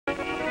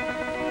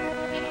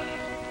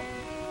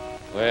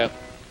Well,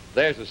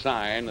 there's a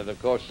sign that, of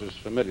course, is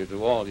familiar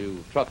to all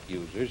you truck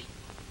users.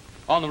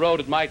 On the road,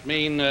 it might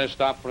mean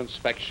stop for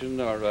inspection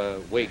or a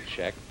weight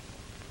check.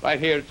 Right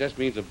here, it just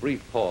means a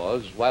brief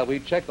pause while we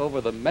check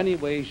over the many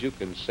ways you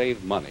can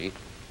save money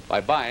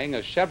by buying a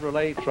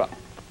Chevrolet truck.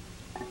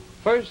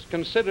 First,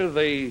 consider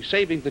the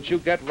savings that you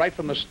get right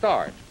from the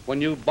start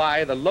when you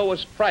buy the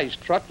lowest price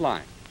truck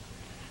line.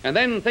 And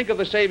then think of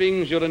the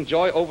savings you'll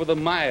enjoy over the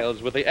miles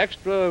with the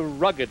extra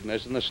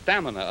ruggedness and the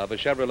stamina of a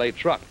Chevrolet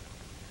truck.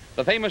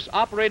 The famous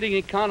operating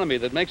economy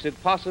that makes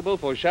it possible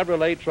for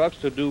Chevrolet trucks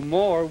to do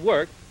more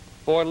work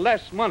for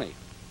less money.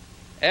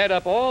 Add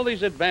up all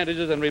these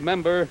advantages and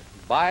remember,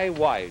 buy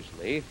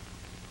wisely,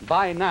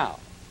 buy now.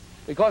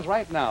 Because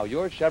right now,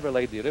 your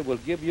Chevrolet dealer will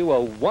give you a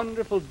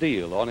wonderful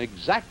deal on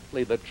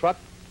exactly the truck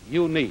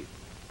you need.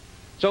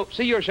 So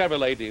see your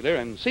Chevrolet dealer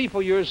and see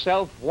for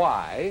yourself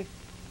why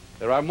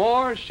there are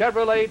more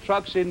Chevrolet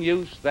trucks in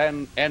use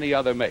than any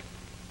other make.